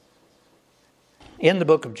In the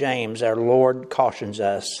book of James, our Lord cautions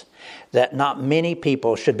us that not many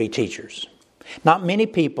people should be teachers. Not many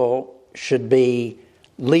people should be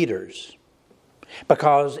leaders.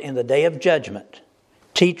 Because in the day of judgment,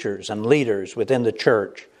 teachers and leaders within the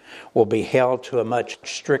church will be held to a much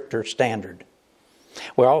stricter standard.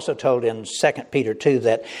 We're also told in 2 Peter 2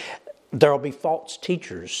 that there will be false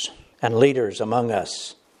teachers and leaders among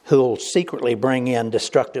us who will secretly bring in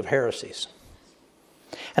destructive heresies.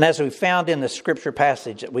 And as we found in the scripture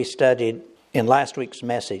passage that we studied in last week's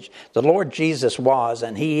message, the Lord Jesus was,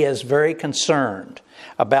 and He is very concerned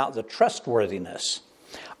about the trustworthiness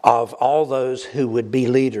of all those who would be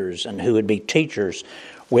leaders and who would be teachers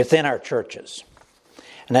within our churches.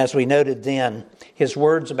 And as we noted then, His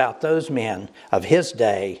words about those men of His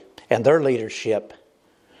day and their leadership,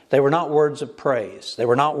 they were not words of praise. They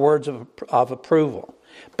were not words of approval,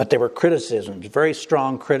 but they were criticisms, very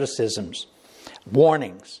strong criticisms,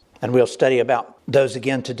 warnings. And we'll study about those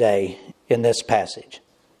again today in this passage.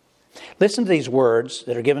 Listen to these words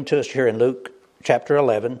that are given to us here in Luke chapter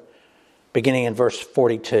 11, beginning in verse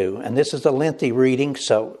 42. And this is a lengthy reading,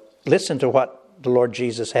 so listen to what the Lord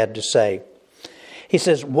Jesus had to say. He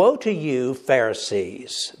says, "Woe to you,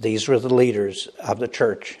 Pharisees." These were the leaders of the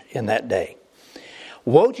church in that day.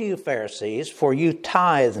 "Woe to you, Pharisees, for you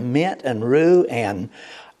tithe mint and rue and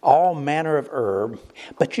all manner of herb,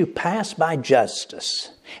 but you pass by justice,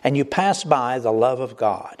 and you pass by the love of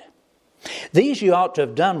God. These you ought to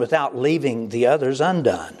have done without leaving the others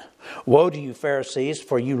undone. Woe to you, Pharisees,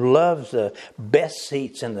 for you love the best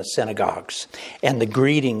seats in the synagogues and the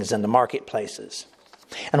greetings in the marketplaces.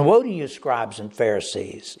 And woe to you, scribes and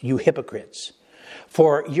Pharisees, you hypocrites,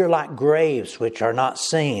 for you're like graves which are not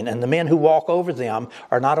seen, and the men who walk over them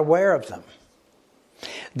are not aware of them."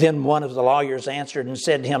 Then one of the lawyers answered and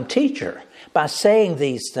said to him, "Teacher, by saying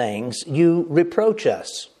these things, you reproach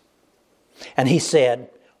us." And he said,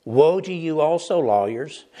 "Woe to you also,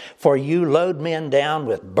 lawyers, for you load men down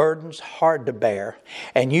with burdens hard to bear,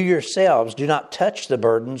 and you yourselves do not touch the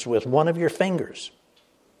burdens with one of your fingers.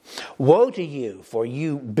 Woe to you, for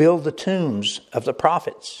you build the tombs of the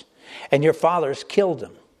prophets, and your fathers killed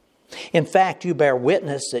them. In fact, you bear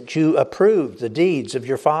witness that you approved the deeds of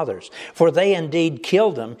your fathers, for they indeed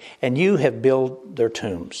killed them, and you have built their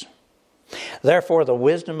tombs. Therefore the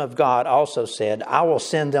wisdom of God also said, I will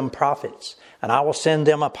send them prophets, and I will send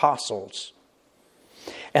them apostles.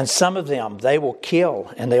 And some of them they will kill,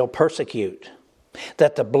 and they'll persecute,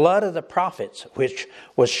 that the blood of the prophets, which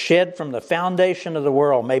was shed from the foundation of the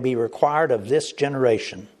world, may be required of this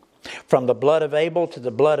generation. From the blood of Abel to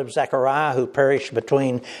the blood of Zechariah, who perished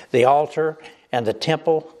between the altar and the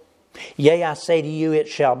temple. Yea, I say to you, it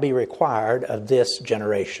shall be required of this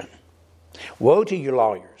generation. Woe to you,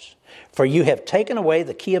 lawyers, for you have taken away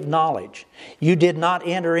the key of knowledge. You did not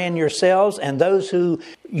enter in yourselves, and those who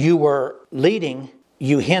you were leading,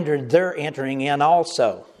 you hindered their entering in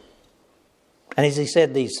also." And as he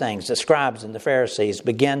said these things, the scribes and the Pharisees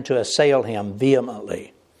began to assail him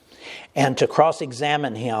vehemently and to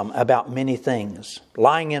cross-examine him about many things,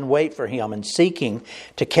 lying in wait for him and seeking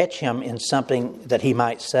to catch him in something that he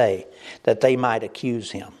might say, that they might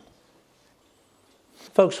accuse him.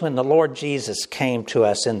 Folks, when the Lord Jesus came to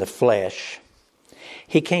us in the flesh,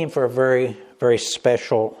 He came for a very, very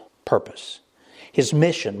special purpose. His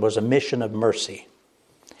mission was a mission of mercy.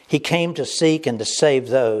 He came to seek and to save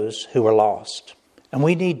those who were lost. And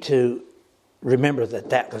we need to remember that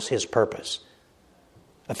that was His purpose.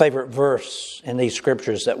 A favorite verse in these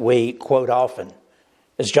scriptures that we quote often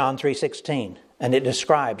is John 3:16, and it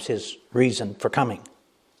describes His reason for coming.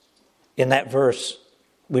 In that verse,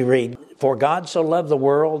 we read, "For God so loved the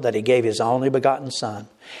world that He gave His only begotten Son,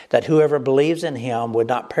 that whoever believes in Him would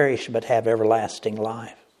not perish but have everlasting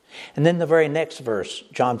life." And then the very next verse,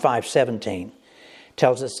 John 5:17,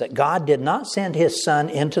 tells us that God did not send His Son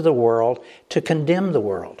into the world to condemn the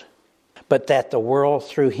world, but that the world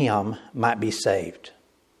through Him might be saved.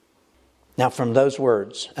 Now from those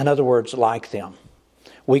words, and other words like them,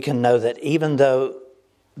 we can know that even though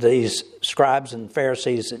these scribes and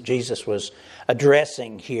Pharisees that Jesus was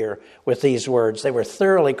addressing here with these words, they were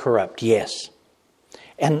thoroughly corrupt, yes,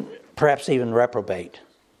 and perhaps even reprobate.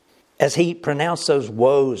 As He pronounced those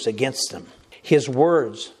woes against them, His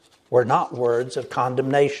words were not words of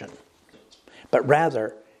condemnation, but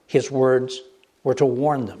rather His words were to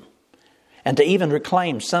warn them and to even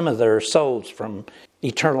reclaim some of their souls from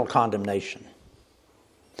eternal condemnation.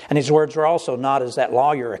 And His words were also not as that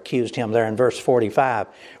lawyer accused Him there in verse 45,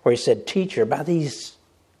 where he said, "Teacher, by these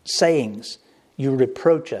sayings you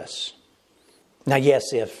reproach us." Now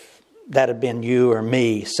yes, if that had been you or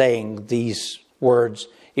me saying these words,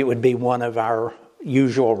 it would be one of our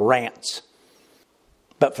usual rants.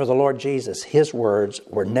 But for the Lord Jesus, his words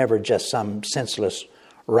were never just some senseless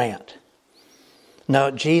rant.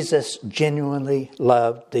 No, Jesus genuinely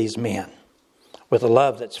loved these men with a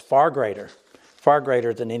love that's far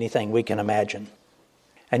greater than anything we can imagine.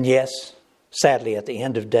 And yes, sadly, at the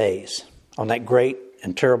end of days, on that great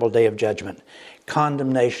and terrible day of judgment,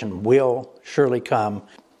 condemnation will surely come,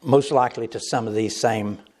 most likely to some of these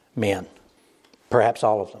same men, perhaps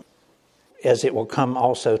all of them, as it will come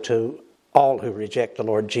also to all who reject the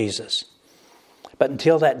Lord Jesus. But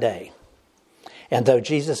until that day, and though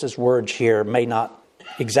Jesus' words here may not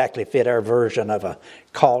exactly fit our version of a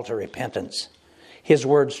call to repentance, his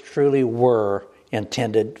words truly were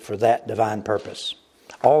intended for that divine purpose.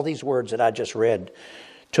 All these words that I just read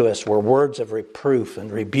to us were words of reproof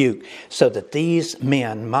and rebuke so that these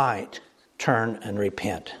men might turn and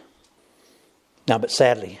repent. Now, but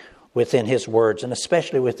sadly, within his words, and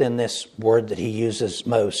especially within this word that he uses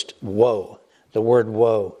most, woe, the word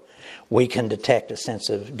woe, we can detect a sense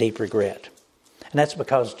of deep regret. And that's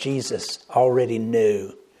because Jesus already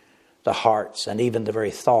knew the hearts and even the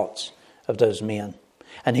very thoughts of those men.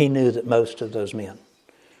 And he knew that most of those men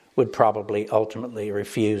would probably ultimately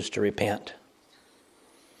refuse to repent.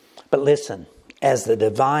 But listen, as the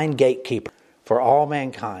divine gatekeeper for all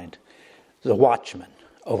mankind, the watchman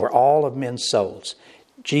over all of men's souls,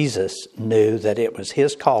 Jesus knew that it was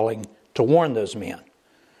his calling to warn those men,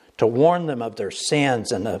 to warn them of their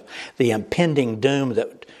sins and of the impending doom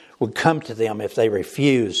that would come to them if they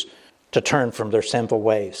refuse to turn from their sinful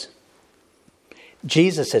ways.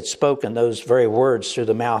 Jesus had spoken those very words through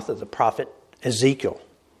the mouth of the prophet Ezekiel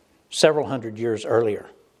several hundred years earlier.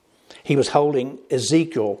 He was holding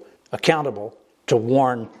Ezekiel accountable to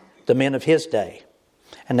warn the men of his day.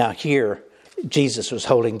 And now here, Jesus was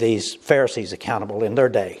holding these Pharisees accountable in their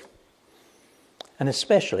day. And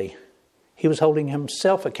especially, he was holding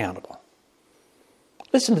himself accountable.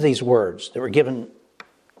 Listen to these words that were given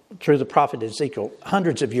through the prophet Ezekiel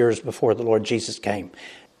hundreds of years before the Lord Jesus came.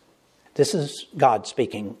 This is God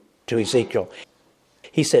speaking to Ezekiel.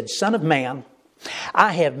 He said, "Son of man,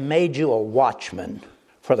 I have made you a watchman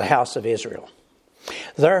for the house of Israel.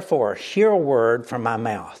 Therefore, hear a word from my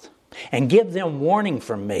mouth and give them warning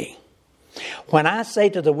from me. When I say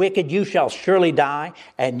to the wicked, you shall surely die,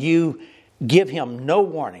 and you give him no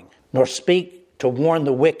warning, nor speak to warn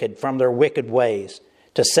the wicked from their wicked ways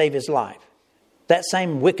to save his life, that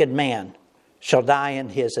same wicked man shall die in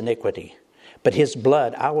his iniquity, but his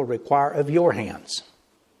blood I will require of your hands.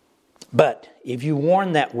 But if you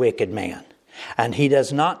warn that wicked man, and he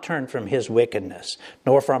does not turn from his wickedness,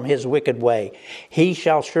 nor from his wicked way, he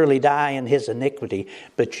shall surely die in his iniquity,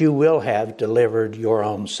 but you will have delivered your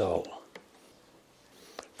own soul."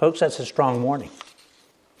 Folks, that's a strong warning.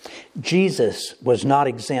 Jesus was not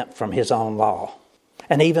exempt from his own law.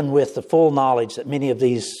 And even with the full knowledge that many of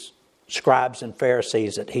these scribes and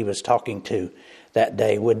Pharisees that he was talking to that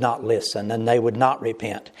day would not listen and they would not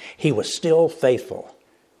repent, he was still faithful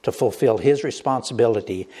to fulfill his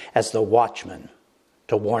responsibility as the watchman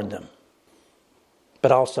to warn them.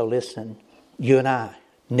 But also listen, you and I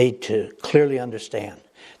need to clearly understand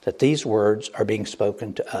that these words are being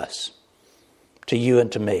spoken to us, to you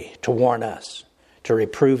and to me, to warn us, to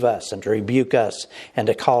reprove us and to rebuke us and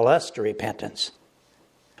to call us to repentance.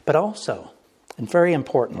 But also, and very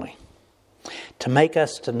importantly, to make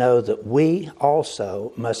us to know that we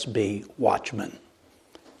also must be watchmen,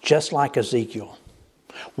 just like Ezekiel.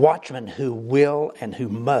 Watchmen who will and who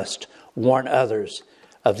must warn others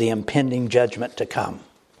of the impending judgment to come.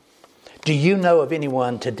 Do you know of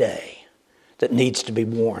anyone today that needs to be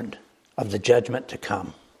warned of the judgment to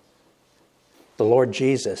come? The Lord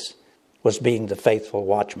Jesus was being the faithful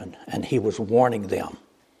watchman, and he was warning them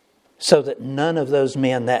so that none of those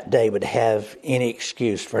men that day would have any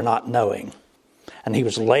excuse for not knowing. And he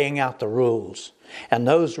was laying out the rules. And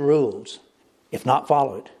those rules, if not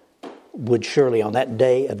followed, would surely on that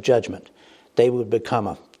day of judgment, they would become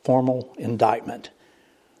a formal indictment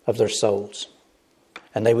of their souls.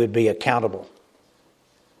 And they would be accountable.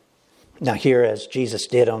 Now here, as Jesus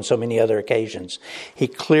did on so many other occasions, he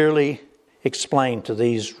clearly explained to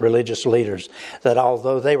these religious leaders that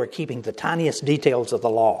although they were keeping the tiniest details of the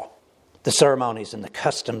law, the ceremonies and the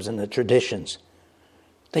customs and the traditions,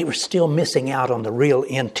 they were still missing out on the real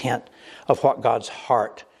intent of what God's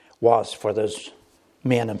heart was for those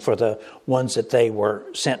men and for the ones that they were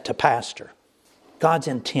sent to pastor. God's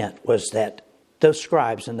intent was that those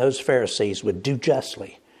scribes and those Pharisees would do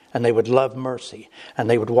justly, and they would love mercy, and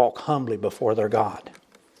they would walk humbly before their God.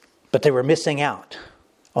 But they were missing out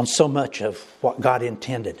on so much of what God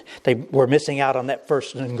intended. They were missing out on that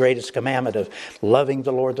first and greatest commandment of loving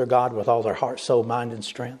the Lord their God with all their heart, soul, mind, and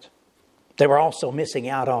strength. They were also missing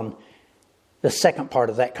out on the second part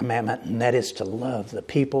of that commandment, and that is to love the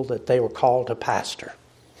people that they were called to pastor.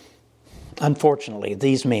 Unfortunately,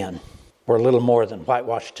 these men were little more than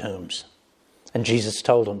whitewashed tombs, and Jesus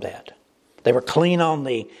told them that. They were clean on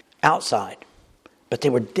the outside, but they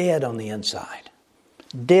were dead on the inside.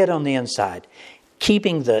 Dead on the inside,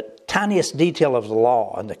 keeping the tiniest detail of the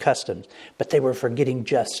law and the customs, but they were forgetting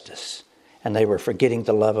justice, and they were forgetting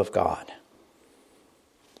the love of God.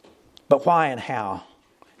 But why and how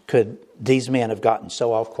could these men have gotten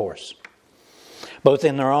so off course, both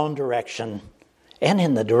in their own direction and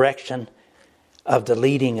in the direction of the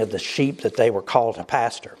leading of the sheep that they were called to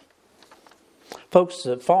pastor? Folks,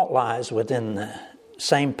 the fault lies within the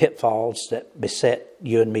same pitfalls that beset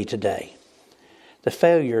you and me today. The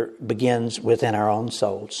failure begins within our own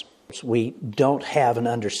souls. We don't have an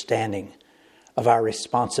understanding of our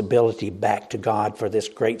responsibility back to God for this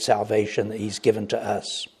great salvation that He's given to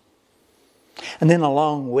us. And then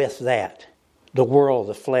along with that, the world,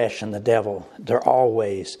 the flesh, and the devil, they're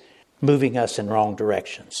always moving us in wrong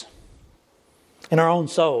directions. In our own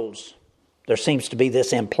souls, there seems to be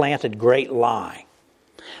this implanted great lie.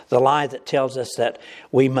 The lie that tells us that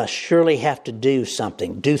we must surely have to do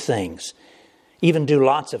something, do things, even do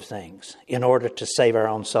lots of things in order to save our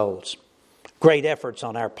own souls. Great efforts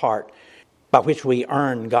on our part by which we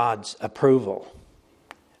earn God's approval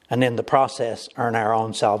and in the process earn our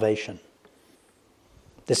own salvation.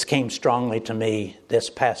 This came strongly to me this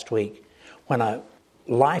past week when a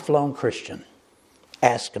lifelong Christian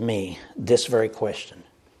asked me this very question.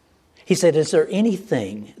 He said, "Is there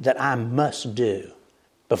anything that I must do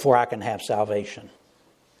before I can have salvation?"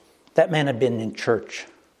 That man had been in church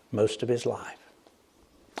most of his life.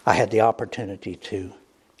 I had the opportunity to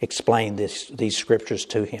explain these scriptures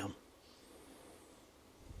to him.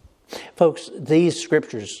 Folks, these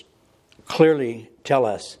scriptures clearly tell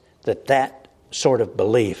us that that sort of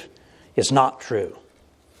belief is not true.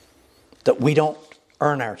 That we don't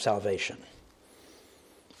earn our salvation.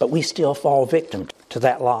 But we still fall victim to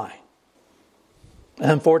that lie. And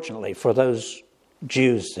unfortunately, for those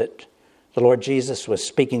Jews that the Lord Jesus was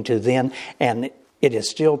speaking to then, and it is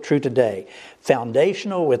still true today,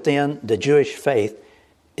 foundational within the Jewish faith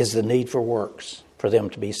is the need for works for them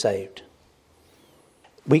to be saved.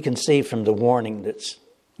 We can see from the warning that's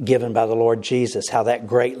given by the Lord Jesus how that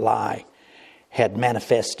great lie had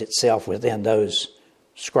manifested itself within those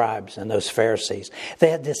scribes and those Pharisees. They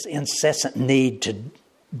had this incessant need to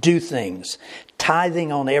do things,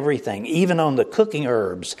 tithing on everything, even on the cooking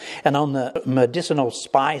herbs and on the medicinal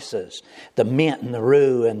spices, the mint and the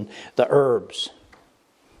rue and the herbs.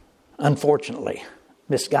 Unfortunately,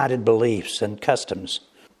 misguided beliefs and customs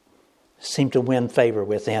seem to win favor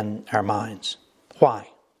within our minds. Why?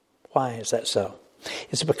 Why is that so?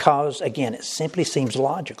 It's because, again, it simply seems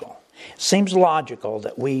logical. It seems logical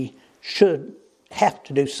that we should have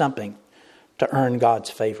to do something to earn God's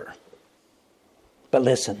favor. But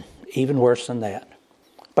listen, even worse than that,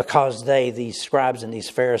 because these scribes and these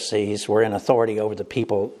Pharisees, were in authority over the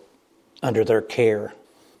people under their care,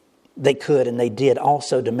 they could and they did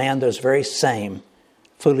also demand those very same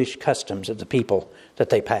foolish customs of the people that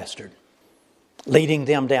they pastored, leading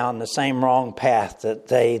them down the same wrong path that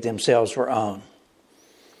they themselves were on.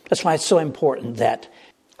 That's why it's so important that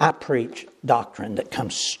I preach doctrine that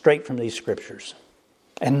comes straight from these scriptures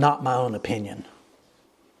and not my own opinion.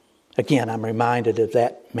 Again, I'm reminded of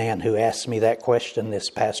that man who asked me that question this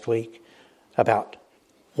past week about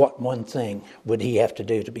what one thing would he have to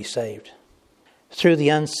do to be saved. Through the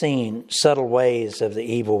unseen, subtle ways of the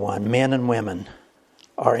evil one, men and women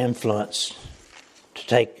are influenced to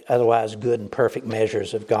take otherwise good and perfect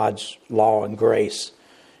measures of God's law and grace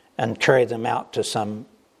and carry them out to some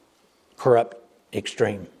corrupt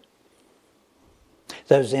extreme.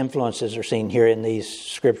 Those influences are seen here in these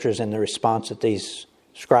scriptures in the response that these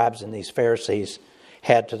scribes and these Pharisees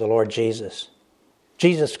had to the Lord Jesus.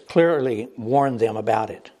 Jesus clearly warned them about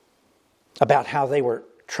it, about how they were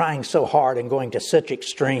trying so hard and going to such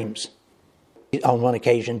extremes. On one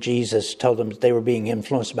occasion, Jesus told them that they were being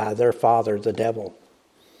influenced by their father, the devil.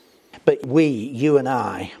 But you and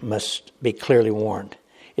I, must be clearly warned.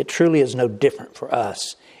 It truly is no different for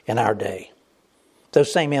us in our day.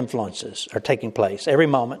 Those same influences are taking place every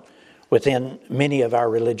moment within many of our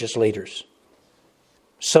religious leaders.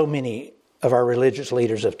 So many of our religious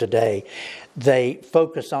leaders of today, they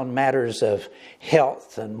focus on matters of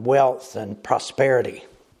health and wealth and prosperity,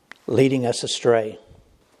 leading us astray.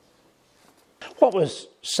 What was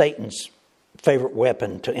Satan's favorite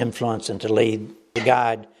weapon to influence and to lead, to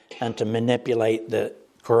guide, and to manipulate the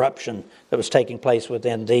corruption that was taking place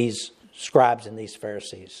within these scribes and these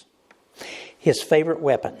Pharisees? His favorite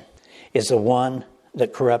weapon is the one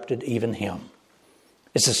that corrupted even him.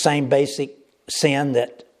 It's the same basic sin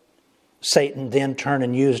that Satan then turned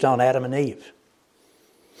and used on Adam and Eve.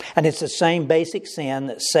 And it's the same basic sin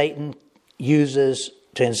that Satan uses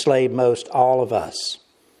to enslave most all of us.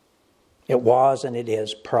 It was and it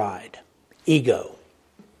is pride. Ego.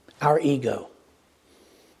 Our ego.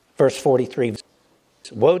 Verse 43.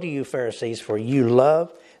 Woe to you, Pharisees, for you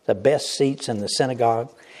love the best seats in the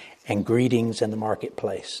synagogue and greetings in the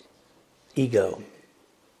marketplace. Ego.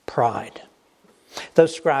 Pride.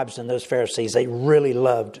 Those scribes and those Pharisees, they really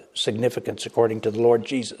loved significance according to the Lord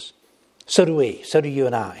Jesus. So do we. So do you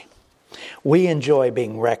and I. We enjoy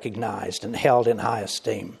being recognized and held in high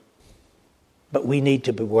esteem. But we need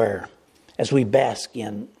to beware as we bask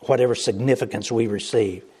in whatever significance we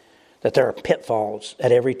receive, that there are pitfalls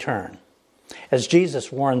at every turn. As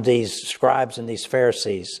Jesus warned these scribes and these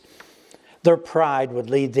Pharisees, their pride would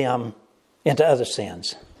lead them into other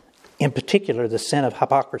sins, in particular the sin of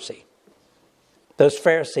hypocrisy. Those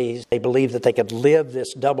Pharisees, they believed that they could live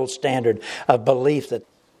this double standard of belief, that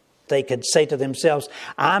they could say to themselves,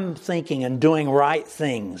 I'm thinking and doing right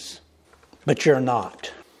things, but you're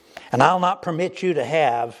not. And I'll not permit you to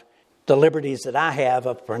have the liberties that I have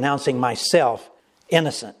of pronouncing myself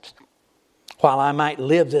innocent. While I might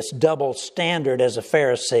live this double standard as a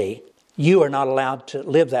Pharisee, you are not allowed to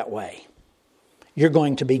live that way. You're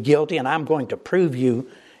going to be guilty, and I'm going to prove you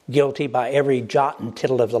guilty by every jot and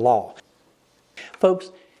tittle of the law.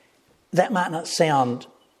 Folks, that might not sound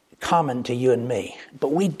common to you and me,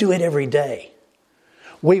 but we do it every day.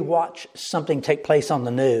 We watch something take place on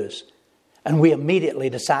the news, and we immediately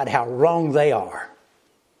decide how wrong they are.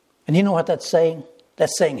 And you know what that's saying?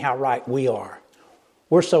 That's saying how right we are.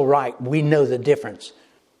 We're so right, we know the difference.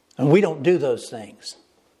 And we don't do those things.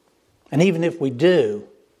 And even if we do,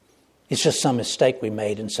 it's just some mistake we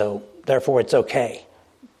made, and so therefore it's okay.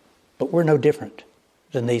 But we're no different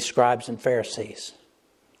than these scribes and Pharisees.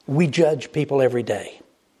 We judge people every day.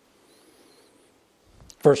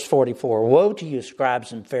 Verse 44, Woe to you,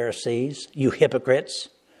 scribes and Pharisees, you hypocrites!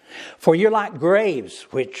 For you're like graves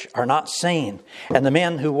which are not seen, and the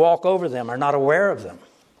men who walk over them are not aware of them.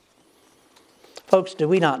 Folks, do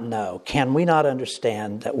we not know, can we not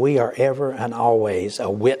understand that we are ever and always a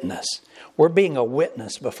witness? We're being a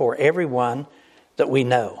witness before everyone that we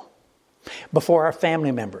know. Before our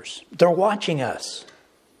family members. They're watching us.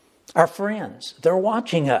 Our friends, they're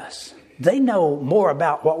watching us. They know more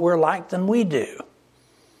about what we're like than we do.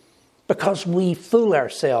 Because we fool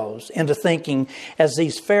ourselves into thinking, as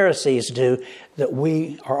these Pharisees do, that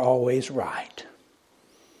we are always right.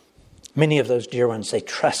 Many of those dear ones, they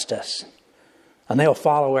trust us. And they'll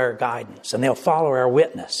follow our guidance. And they'll follow our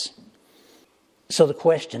witness. So the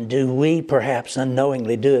question, do we perhaps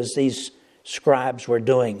unknowingly do as these scribes were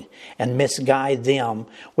doing and misguide them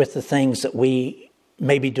with the things that we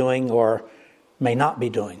may be doing or may not be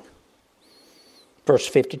doing? Verse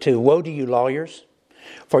 52, Woe to you, lawyers,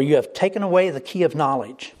 for you have taken away the key of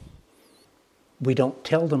knowledge. We don't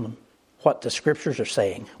tell them what the scriptures are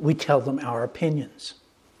saying. We tell them our opinions.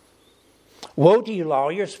 Woe to you,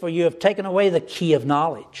 lawyers, for you have taken away the key of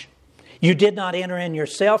knowledge. You did not enter in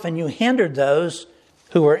yourself, and you hindered those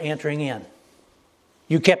who were entering in.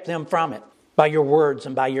 You kept them from it by your words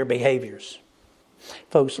and by your behaviors.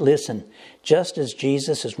 Folks, listen, just as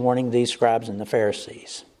Jesus is warning these scribes and the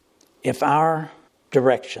Pharisees, if our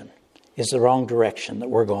direction is the wrong direction that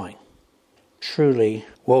we're going, truly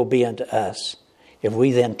woe be unto us if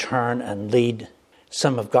we then turn and lead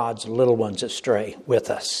some of God's little ones astray with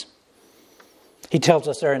us. He tells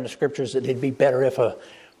us there in the scriptures that it'd be better if a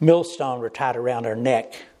millstone were tied around our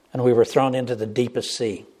neck and we were thrown into the deepest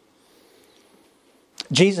sea.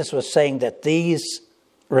 Jesus was saying that these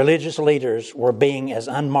religious leaders were being as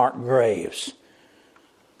unmarked graves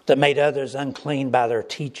that made others unclean by their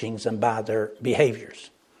teachings and by their behaviors.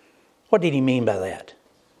 What did he mean by that?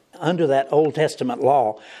 Under that Old Testament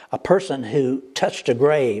law, a person who touched a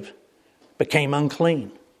grave became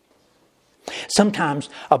unclean. Sometimes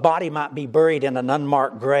a body might be buried in an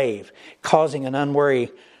unmarked grave, causing an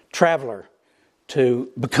unwary traveler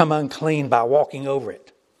to become unclean by walking over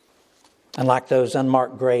it. And like those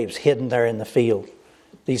unmarked graves hidden there in the field,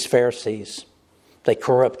 these Pharisees, they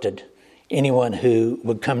corrupted anyone who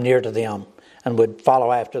would come near to them and would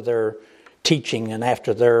follow after their teaching and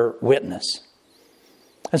after their witness.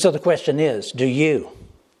 And so the question is, do you,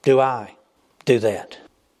 do I do that?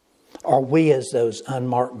 Are we as those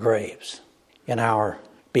unmarked graves in our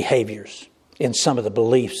behaviors, in some of the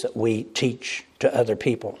beliefs that we teach to other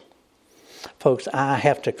people? Folks, I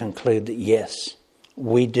have to conclude that yes,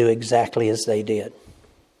 we do exactly as they did.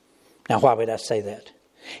 Now, why would I say that?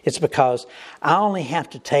 It's because I only have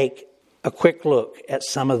to take a quick look at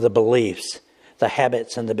some of the beliefs, the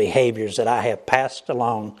habits, and the behaviors that I have passed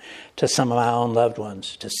along to some of my own loved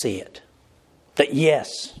ones to see it. That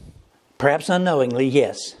yes, perhaps unknowingly,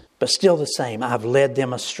 yes, but still the same, I've led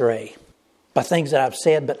them astray by things that I've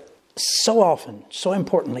said, but so often, so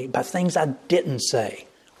importantly, by things I didn't say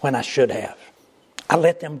when I should have. I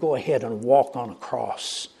let them go ahead and walk on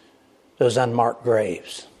across those unmarked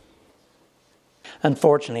graves.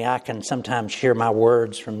 Unfortunately, I can sometimes hear my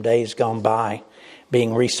words from days gone by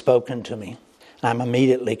being respoken to me. I'm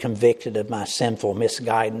immediately convicted of my sinful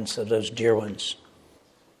misguidance of those dear ones.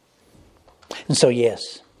 And so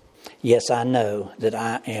yes, I know that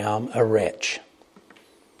I am a wretch.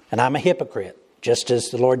 And I'm a hypocrite, just as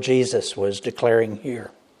the Lord Jesus was declaring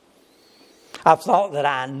here. I've thought that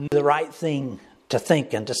I knew the right thing to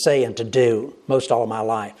think and to say and to do most all of my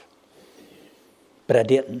life. But I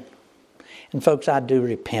didn't. And folks, I do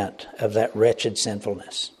repent of that wretched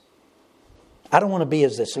sinfulness. I don't want to be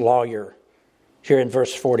as this lawyer here in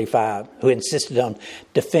verse 45 who insisted on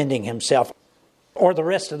defending himself, or the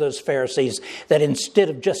rest of those Pharisees that instead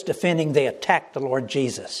of just defending, they attacked the Lord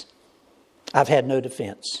Jesus. I've had no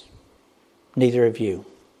defense. Neither of you.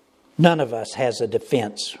 None of us has a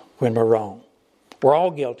defense when we're wrong. We're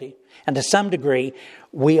all guilty. And to some degree,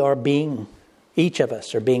 each of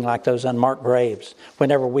us are being like those unmarked graves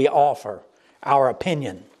whenever we offer our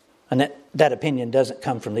opinion. And that opinion doesn't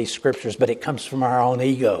come from these scriptures, but it comes from our own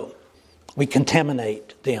ego. We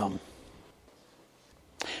contaminate them.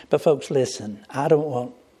 But folks, listen, I don't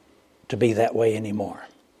want to be that way anymore.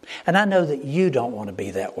 And I know that you don't want to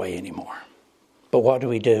be that way anymore. But what do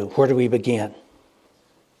we do? Where do we begin?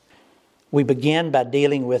 We begin by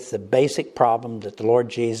dealing with the basic problem that the Lord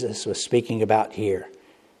Jesus was speaking about here.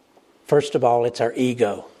 First of all, it's our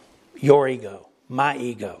ego. Your ego, my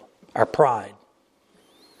ego, our pride.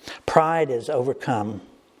 Pride is overcome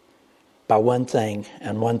by one thing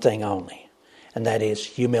and one thing only, and that is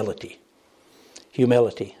humility.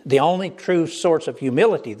 Humility. The only true source of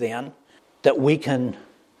humility, then, that we can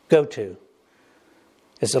go to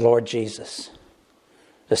is the Lord Jesus.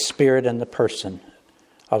 The Spirit and the person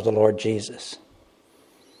of the Lord Jesus.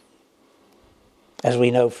 As we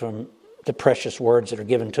know from the precious words that are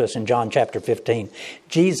given to us in John chapter 15,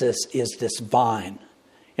 Jesus is this vine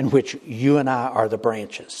in which you and I are the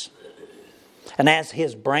branches. And as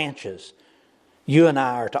His branches, you and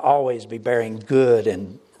I are to always be bearing good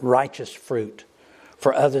and righteous fruit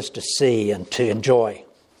for others to see and to enjoy.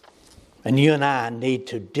 And you and I need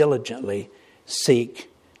to diligently seek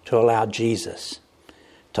to allow Jesus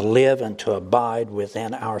to live and to abide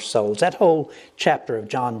within our souls. That whole chapter of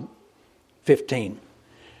John 15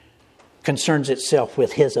 concerns itself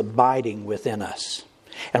with His abiding within us.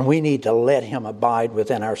 And we need to let Him abide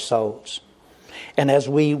within our souls. And as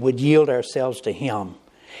we would yield ourselves to Him,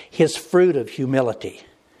 His fruit of humility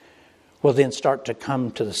will then start to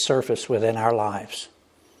come to the surface within our lives.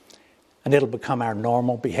 And it'll become our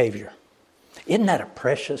normal behavior. Isn't that a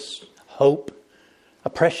precious hope? A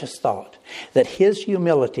precious thought that His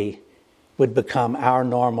humility would become our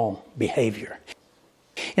normal behavior.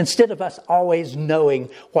 Instead of us always knowing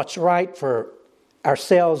what's right for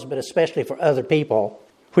ourselves, but especially for other people,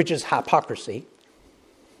 which is hypocrisy,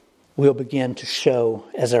 we'll begin to show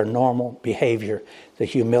as our normal behavior the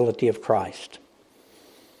humility of Christ.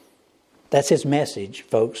 That's His message,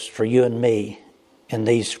 folks, for you and me in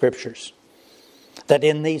these scriptures. That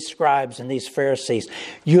in these scribes and these Pharisees,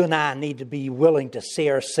 you and I need to be willing to see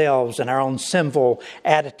ourselves and our own sinful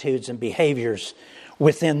attitudes and behaviors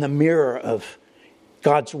within the mirror of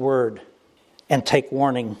God's Word and take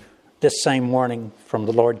warning, this same warning from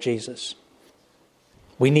the Lord Jesus.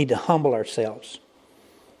 We need to humble ourselves,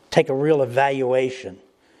 take a real evaluation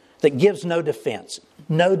that gives no defense.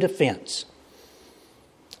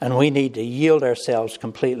 And we need to yield ourselves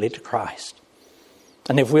completely to Christ.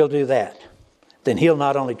 And if we'll do that, then He'll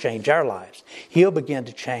not only change our lives, He'll begin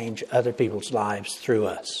to change other people's lives through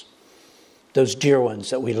us. Those dear ones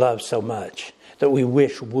that we love so much, that we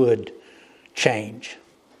wish would change.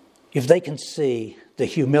 If they can see the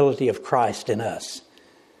humility of Christ in us,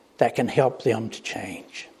 that can help them to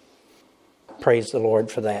change. Praise the Lord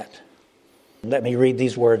for that. Let me read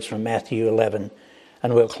these words from Matthew 11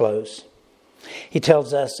 and we'll close. He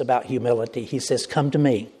tells us about humility. He says, "Come to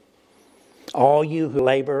me, all you who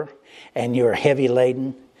labor and you are heavy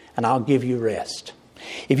laden, and I'll give you rest.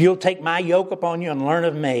 If you'll take my yoke upon you and learn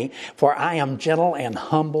of me, for I am gentle and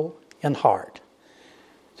humble in heart,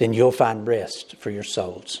 then you'll find rest for your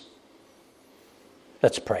souls."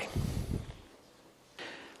 Let's pray.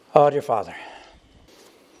 Oh, dear Father,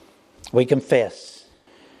 we confess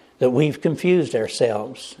that we've confused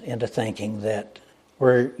ourselves into thinking that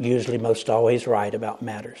we're usually most always right about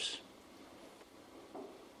matters.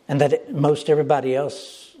 And that most everybody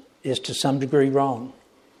else is to some degree wrong.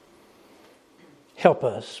 Help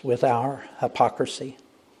us with our hypocrisy.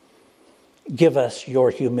 Give us your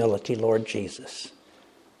humility, Lord Jesus.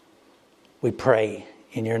 We pray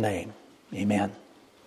in your name. Amen.